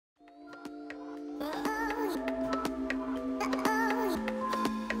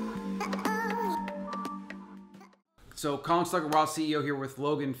So Colin Stuckert, Wild CEO here with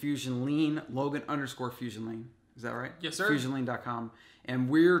Logan Fusion Lean, Logan_Fusion Lean. Is that right? Yes, sir. FusionLean.com. And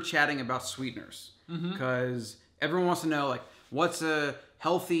we're chatting about sweeteners because everyone wants to know, like, what's a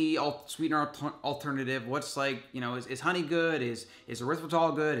healthy sweetener alternative? What's like, you know, is honey good? Is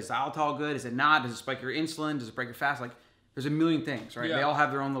erythritol good? Is xylitol good? Is it not? Does it spike your insulin? Does it break your fast? Like, there's a million things, right? Yeah. They all have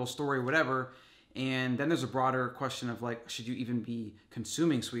their own little story or whatever. And then there's a broader question of like, should you even be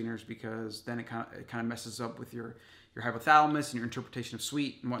consuming sweeteners? Because then it kind of messes up with your hypothalamus and your interpretation of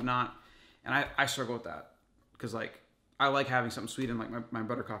sweet and whatnot. And I struggle with that because like I like having something sweet in like my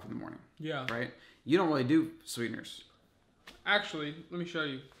butter coffee in the morning. Yeah. Right. You don't really do sweeteners. Actually, let me show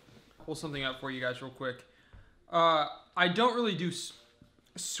you. Pull something up for you guys real quick. I don't really do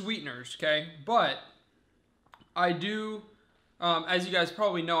sweeteners, okay? But I do, as you guys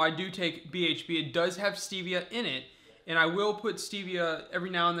probably know, I do take BHB. It does have stevia in it, and I will put stevia every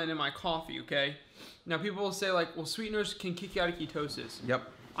now and then in my coffee, okay? Now, people will say, like, well, sweeteners can kick you out of ketosis. Yep.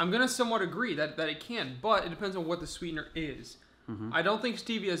 I'm going to somewhat agree that it can, but it depends on what the sweetener is. I don't think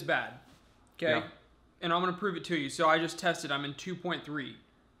stevia is bad, okay? Yeah. And I'm going to prove it to you. So I just tested. I'm in 2.3.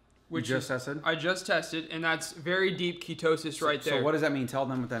 Which you just tested? I just tested, and that's very deep ketosis right there. So what does that mean? Tell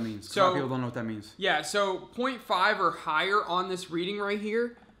them what that means. So, a lot of people don't know what that means. Yeah, so 0.5 or higher on this reading right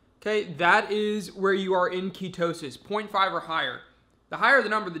here, okay, that is where you are in ketosis. 0.5 or higher. The higher the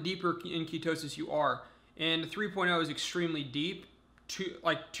number, the deeper in ketosis you are. And 3.0 is extremely deep.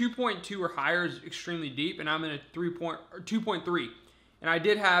 2.2 or higher is extremely deep, and I'm in a 2.3. And I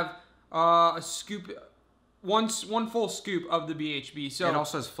did have a scoop... One full scoop of the BHB. So it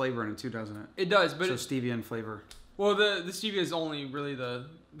also has flavor in it too, doesn't it? It does, but so stevia and flavor. Well, the stevia is only really the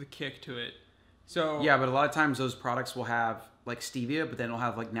kick to it. So yeah, but a lot of times those products will have like stevia, but then it'll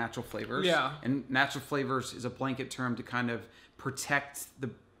have like natural flavors. Yeah. And natural flavors is a blanket term to kind of protect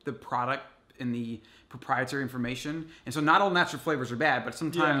the product and the proprietary information. And so not all natural flavors are bad, but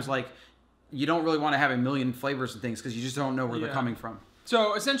sometimes like you don't really want to have a million flavors and things because you just don't know where they're coming from.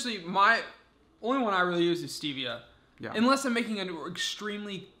 So essentially, my only one I really use is stevia. Yeah. Unless I'm making an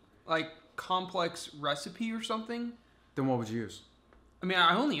extremely like complex recipe or something. Then what would you use? I mean,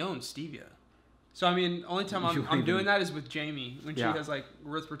 I only own stevia. So I mean, only time I'm doing that is with Jamie when she has like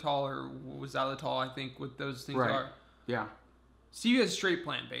erythritol or xylitol, I think what those things are. Yeah. Stevia is straight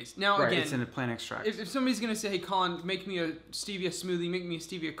plant based. Now again, it's in a plant extract. If somebody's gonna say, hey Colin, make me a stevia smoothie, make me a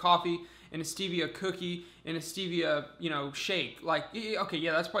stevia coffee, and a stevia cookie, and a stevia, shake. Like, okay,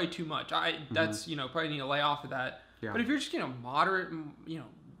 yeah, that's probably too much. That's, probably need to lay off of that. Yeah. But if you're just, moderate,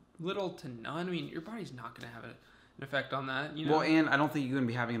 little to none, I mean, your body's not going to have an effect on that, Well, and I don't think you're going to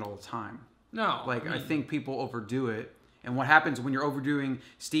be having it all the time. No. Like, I think people overdo it. And what happens when you're overdoing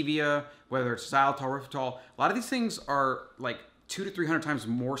stevia, whether it's xylitol, erythritol, a lot of these things are like 200 to 300 times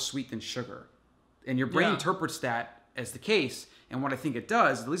more sweet than sugar. And your brain interprets that as the case. And what I think it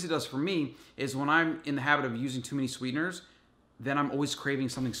does, at least it does for me, is when I'm in the habit of using too many sweeteners, then I'm always craving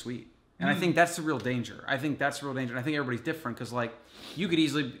something sweet. And I think that's the real danger. And I think everybody's different because, like, you could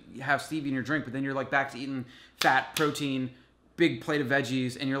easily have stevia in your drink, but then you're, like, back to eating fat, protein, big plate of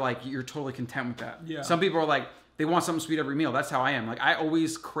veggies, and you're totally content with that. Yeah. Some people are like, they want something sweet every meal. That's how I am. Like, I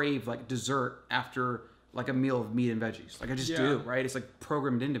always crave, like, dessert after like a meal of meat and veggies. Like I just do, right? It's like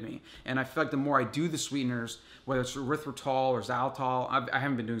programmed into me. And I feel like the more I do the sweeteners, whether it's erythritol or xylitol, I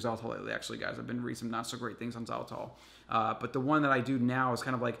haven't been doing xylitol lately, actually, guys. I've been reading some not so great things on xylitol. But the one that I do now is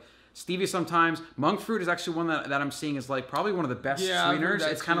kind of like stevia sometimes. Monk fruit is actually one that I'm seeing is like probably one of the best sweeteners.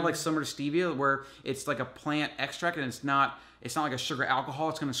 It's kind of like similar to stevia where it's like a plant extract and it's not like a sugar alcohol.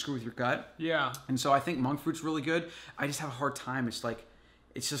 It's going to screw with your gut. Yeah. And so I think monk fruit's really good. I just have a hard time.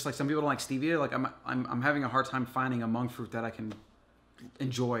 It's just like some people don't like stevia. Like I'm having a hard time finding a monk fruit that I can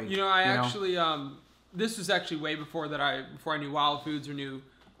enjoy. Actually this was actually way before I knew Wild Foods or knew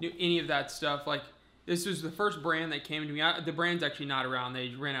any of that stuff. Like this was the first brand that came to me. The brand's actually not around.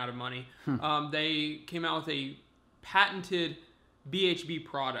 They ran out of money. They came out with a patented BHB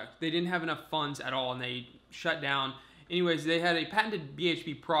product. They didn't have enough funds at all, and they shut down. Anyways, they had a patented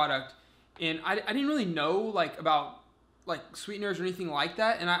BHB product, and I didn't really know about sweeteners or anything like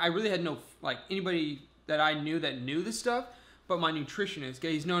that, and I really had no anybody that I knew that knew this stuff, but my nutritionist.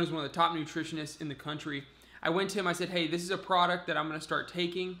 Okay, he's known as one of the top nutritionists in the country. I went to him. I said, "Hey, this is a product that I'm going to start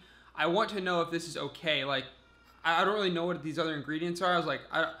taking. I want to know if this is okay. Like, I don't really know what these other ingredients are." I was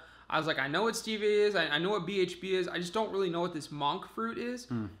like, I know what stevia is. I know what BHB is. I just don't really know what this monk fruit is.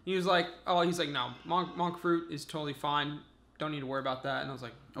 He was like, no, monk fruit is totally fine. Don't need to worry about that. And I was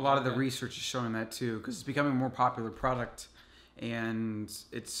like, a lot of the research is showing that too, because it's becoming a more popular product, and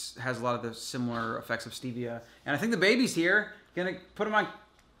has a lot of the similar effects of stevia. And I think the baby's here. Gonna put him on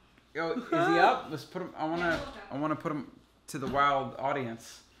Yo, is he up? Let's put him. I wanna put him to the wild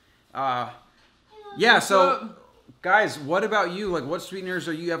audience. Yeah. So, guys, what about you? Like, what sweeteners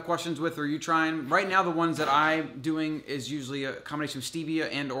are you have questions with? Or are you trying right now? The ones that I'm doing is usually a combination of stevia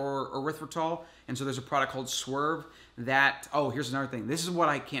and or erythritol. And so there's a product called Swerve that. Oh, here's another thing. This is what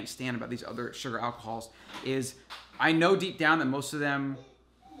I can't stand about these other sugar alcohols is I know deep down that most of them.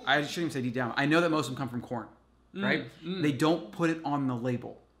 I shouldn't even say deep down. I know that most of them come from corn, right? They don't put it on the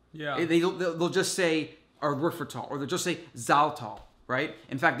label. Yeah. They'll just say erythritol or they'll just say xylitol, right?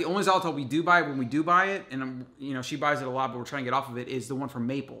 In fact, the only xylitol we do buy when we do buy it, and she buys it a lot, but we're trying to get off of it, is the one from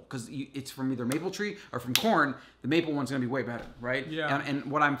maple because it's from either maple tree or from corn. The maple one's going to be way better, right? Yeah. And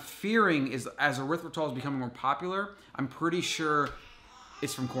what I'm fearing is as erythritol is becoming more popular, I'm pretty sure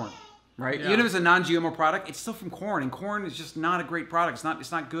it's from corn. Right, yeah. Even if it's a non-GMO product, it's still from corn, and corn is just not a great product.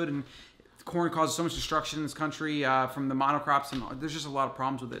 It's not good, and corn causes so much destruction in this country from the monocrops, and there's just a lot of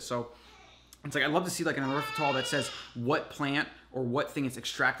problems with it. So it's like I'd love to see like an erythritol that says what plant or what thing it's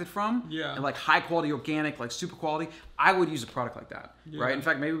extracted from, yeah, and like high quality organic, like super quality. I would use a product like that, right? In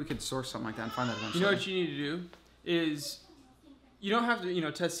fact, maybe we could source something like that and find that eventually. You know what you need to do is. You don't have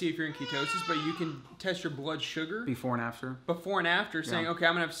to, test see if you're in ketosis, but you can test your blood sugar before and after. Before and after, saying, okay,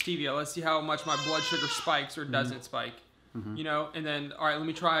 I'm gonna have stevia. Let's see how much my blood sugar spikes or doesn't spike. And then all right, let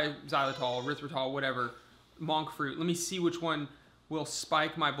me try xylitol, erythritol, whatever, monk fruit. Let me see which one will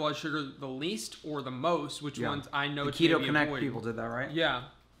spike my blood sugar the least or the most. Which ones I know the to Keto Connect avoid. people did that, right? Yeah.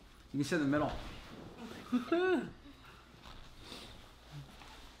 You can sit in the middle.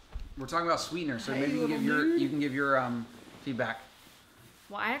 We're talking about sweeteners, so maybe you can give your feedback.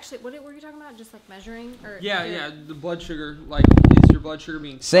 Well, what were you talking about? Just like measuring? Or Yeah, the blood sugar. Like, is your blood sugar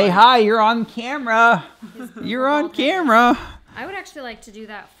being spiked? Say hi, you're on camera. You're on camera. I would actually like to do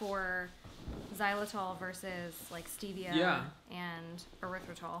that for xylitol versus like stevia and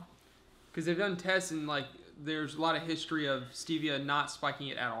erythritol. Because they've done tests and like there's a lot of history of stevia not spiking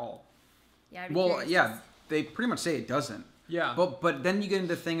it at all. Yeah. Well, yeah, they pretty much say it doesn't. Yeah. But then you get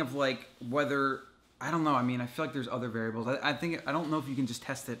into the thing of like whether. I don't know. I mean, I feel like there's other variables. I don't know if you can just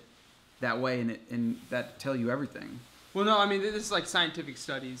test it that way and that tell you everything. Well, no. I mean, this is like scientific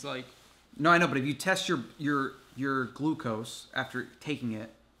studies. Like, no, I know, but if you test your glucose after taking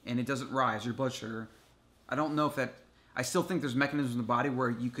it and it doesn't rise, your blood sugar, I don't know if that. I still think there's mechanisms in the body where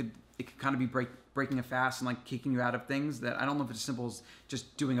it could kind of be breaking a fast and like kicking you out of things that I don't know if it's as simple as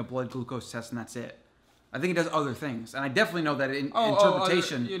just doing a blood glucose test and that's it. I think it does other things, and I definitely know that in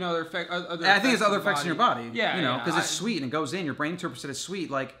interpretation. Other other. I think it's other effects in your body. Yeah, because it's sweet and it goes in. Your brain interprets it as sweet.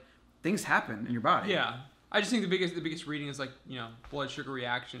 Like things happen in your body. Yeah, I just think the biggest reading is like blood sugar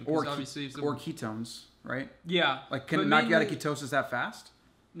reaction. Or obviously or ketones, right? Yeah. Like can it knock you out of ketosis that fast?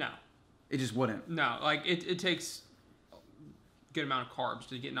 No. It just wouldn't. No, like it takes a good amount of carbs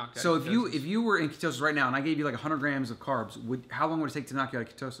to get knocked out. So of ketosis. if you were in ketosis right now and I gave you like 100 grams of carbs, how long would it take to knock you out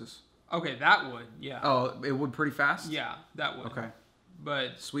of ketosis? Okay, that would, yeah. Oh, it would pretty fast? Yeah, that would. Okay.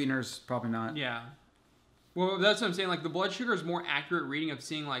 But sweeteners, probably not. Yeah. Well, that's what I'm saying. Like, the blood sugar is more accurate reading of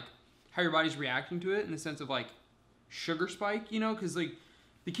seeing, like, how your body's reacting to it in the sense of, like, sugar spike, because, like,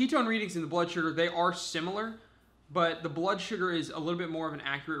 the ketone readings and the blood sugar, they are similar, but the blood sugar is a little bit more of an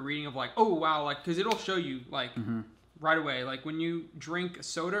accurate reading of, like, oh, wow, like, because it'll show you, like, right away. Like, when you drink a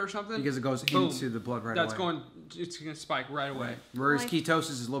soda or something. Because it goes into the blood right away. It's going to spike right away. Right. Whereas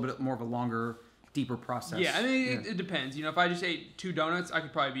ketosis is a little bit more of a longer, deeper process. Yeah, I mean, it depends. If I just ate 2 donuts, I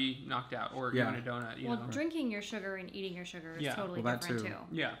could probably be knocked out, or even a donut. Well, drinking your sugar and eating your sugar is totally different, too.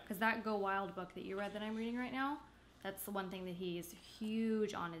 Yeah. Because that Go Wild book that you read that I'm reading right now, that's the one thing that he's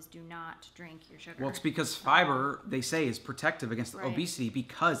huge on is do not drink your sugar. Well, it's because fiber, they say, is protective against obesity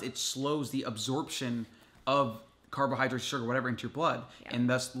because it slows the absorption of carbohydrates, sugar, whatever, into your blood, and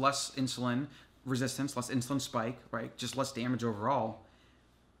thus less insulin resistance, less insulin spike, right? Just less damage overall.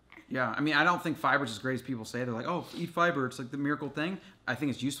 Yeah, I mean, I don't think fiber is as great as people say. They're like, oh, eat fiber, it's like the miracle thing. I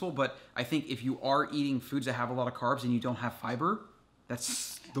think it's useful, but I think if you are eating foods that have a lot of carbs and you don't have fiber,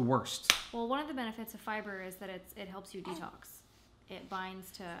 that's the worst. Well, one of the benefits of fiber is that it helps you detox. It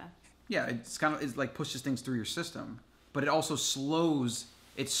binds to... Yeah, it's like pushes things through your system, but it also slows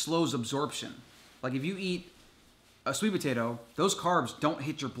absorption. Like if you eat a sweet potato, those carbs don't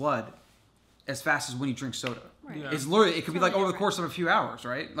hit your blood as fast as when you drink soda. Right. Yeah. It's literally, it could be like over the course of a few hours,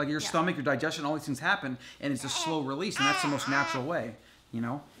 right? Like your stomach, your digestion, all these things happen, and it's a slow release, and that's the most natural way,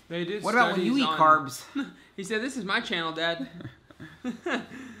 They did. What about when you eat carbs? He said, "This is my channel, Dad."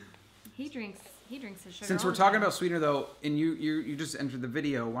 He drinks his sugar. Since we're talking about sweetener though, and you just entered the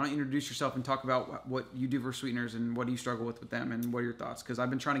video, why don't you introduce yourself and talk about what you do for sweeteners and what do you struggle with them and what are your thoughts? Because I've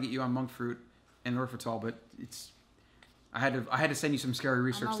been trying to get you on monk fruit and erythritol, but I had to send you some scary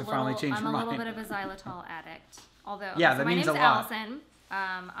research to finally change your mind. I'm a little bit of a xylitol addict. Although, yeah, so that my means name's a lot. Allison.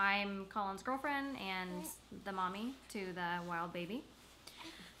 I'm Colin's girlfriend and the mommy to the wild baby.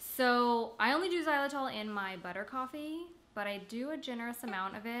 So I only do xylitol in my butter coffee, but I do a generous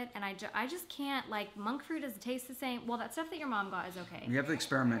amount of it, and I just can't, like, monk fruit doesn't taste the same. Well, that stuff that your mom got is okay. You have to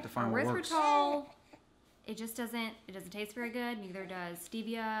experiment to find what works. Erythritol, it doesn't taste very good. Neither does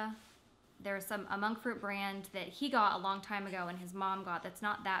stevia. There's a monk fruit brand that he got a long time ago and his mom got that's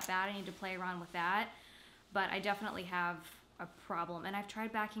not that bad. I need to play around with that, but I definitely have a problem, and I've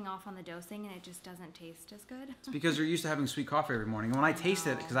tried backing off on the dosing and it just doesn't taste as good. It's because you're used to having sweet coffee every morning, and when I taste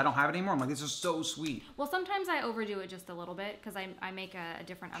it, because I don't have it anymore, I'm like, this is so sweet. Well, sometimes I overdo it just a little bit because I make a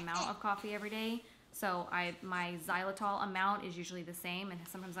different amount of coffee every day, so my xylitol amount is usually the same, and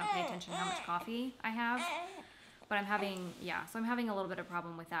sometimes I don't pay attention to how much coffee I have. But I'm having a little bit of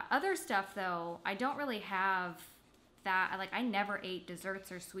problem with that. Other stuff though, I don't really have that. I never ate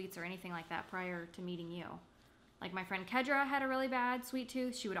desserts or sweets or anything like that prior to meeting you. Like my friend Kedra had a really bad sweet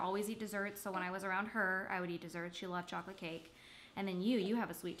tooth. She would always eat desserts. So when I was around her, I would eat desserts. She loved chocolate cake. And then you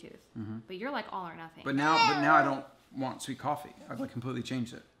have a sweet tooth, but you're like all or nothing. But now I don't want sweet coffee. I've like completely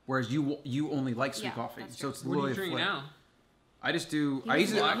changed it. Whereas you only like sweet coffee, so it's what literally are you drinking now? I just do.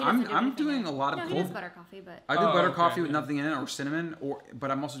 I'm doing a lot of cold. cold. He does butter coffee, but I do butter coffee with nothing in it or cinnamon,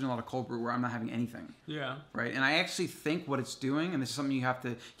 but I'm also doing a lot of cold brew where I'm not having anything. Yeah. Right, and I actually think what it's doing, and this is something you have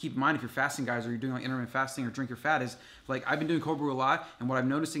to keep in mind if you're fasting, guys, or you're doing like intermittent fasting or drink your fat, is like I've been doing cold brew a lot, and what I'm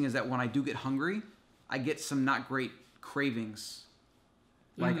noticing is that when I do get hungry, I get some not great cravings.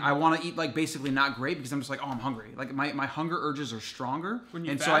 Like I want to eat like basically not great because I'm just like, oh, I'm hungry. Like my hunger urges are stronger. When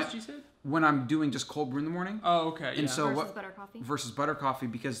you fast, you said? When I'm doing just cold brew in the morning. Oh, okay. And so versus butter coffee? Versus butter coffee,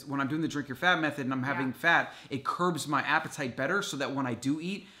 because when I'm doing the drink your fat method and I'm having fat, it curbs my appetite better so that when I do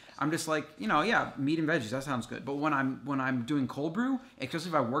eat, I'm just like, meat and veggies, that sounds good. But when I'm doing cold brew, especially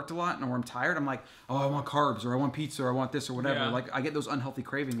if I worked a lot or I'm tired, I'm like, oh, I want carbs or I want pizza or I want this or whatever. Yeah. Like I get those unhealthy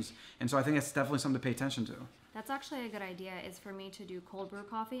cravings. And so I think that's definitely something to pay attention to. That's actually a good idea, is for me to do cold brew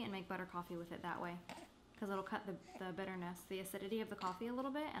coffee and make butter coffee with it that way. Because it'll cut the bitterness, the acidity of the coffee a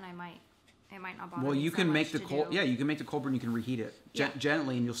little bit, and it might not bother me. Well, you so can much make the to cold. do. Yeah, you can make the cold brew and you can reheat it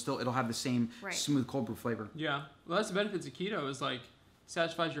gently, and it'll have the same smooth cold brew flavor. Yeah, well, that's the benefits of keto, is like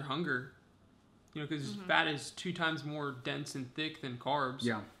satisfies your hunger. Because fat is 2 times more dense and thick than carbs.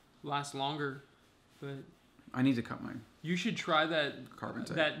 Yeah, lasts longer. But I need to cut mine. You should try that carb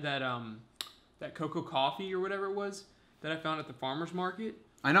intake. That cocoa coffee or whatever it was that I found at the farmer's market.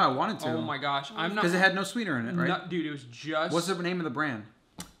 I know, I wanted to. Oh my gosh, I'm not, because it had no sweetener in it, right? No, dude, it was just. What's the name of the brand?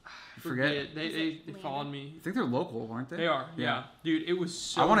 Forget. They followed me. I think they're local, aren't they? They are. Yeah. Dude, it was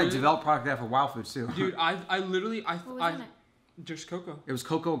so. I want to good. develop product that for Wild Foods too. Dude, I literally What was in it? just cocoa. It was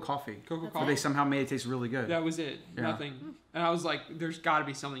cocoa and coffee. Cocoa But coffee. they somehow made it taste really good. That was it. Yeah. Nothing. And I was like, there's got to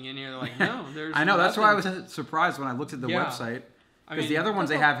be something in here. They're like, no, there's. I know. That's nothing. why I was surprised when I looked at the website. Because the other ones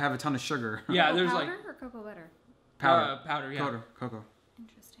they have a ton of sugar. Yeah, Cocoa there's powder like or cocoa butter? Powder. Powder. Yeah. Cocoa.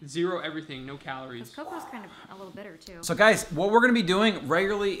 Interesting. 0 everything, no calories. Because cocoa's kind of a little bitter too. So guys, what we're gonna be doing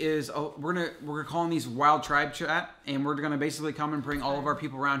regularly is we're gonna call in these Wild Tribe Chat, and we're gonna basically come and bring all of our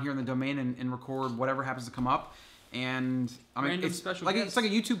people around here in the domain and record whatever happens to come up. And I mean, it's like a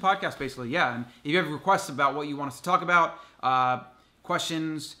YouTube podcast basically, yeah. And if you have requests about what you want us to talk about,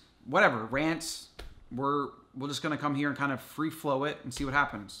 questions, whatever, rants, we're just gonna come here and kind of free flow it and see what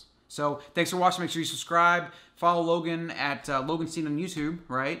happens. So thanks for watching. Make sure you subscribe. Follow Logan at Logan Steen on YouTube,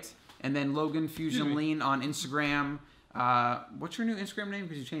 right? And then Logan Fusion Lean on Instagram. What's your new Instagram name?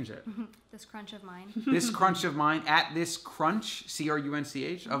 Because you changed it. This crunch of mine. This crunch of mine, at this crunch,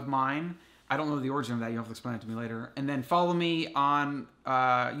 CRUNCH, of mine. I don't know the origin of that. You'll have to explain it to me later. And then follow me on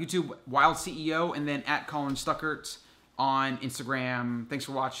YouTube, Wild CEO, and then at Colin Stuckert on Instagram. Thanks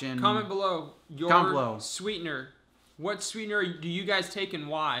for watching. Comment below your sweetener. What sweetener do you guys take and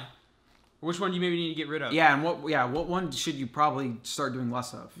why? Which one do you maybe need to get rid of? Yeah, and what one should you probably start doing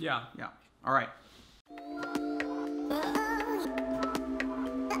less of? Yeah. Yeah. All right.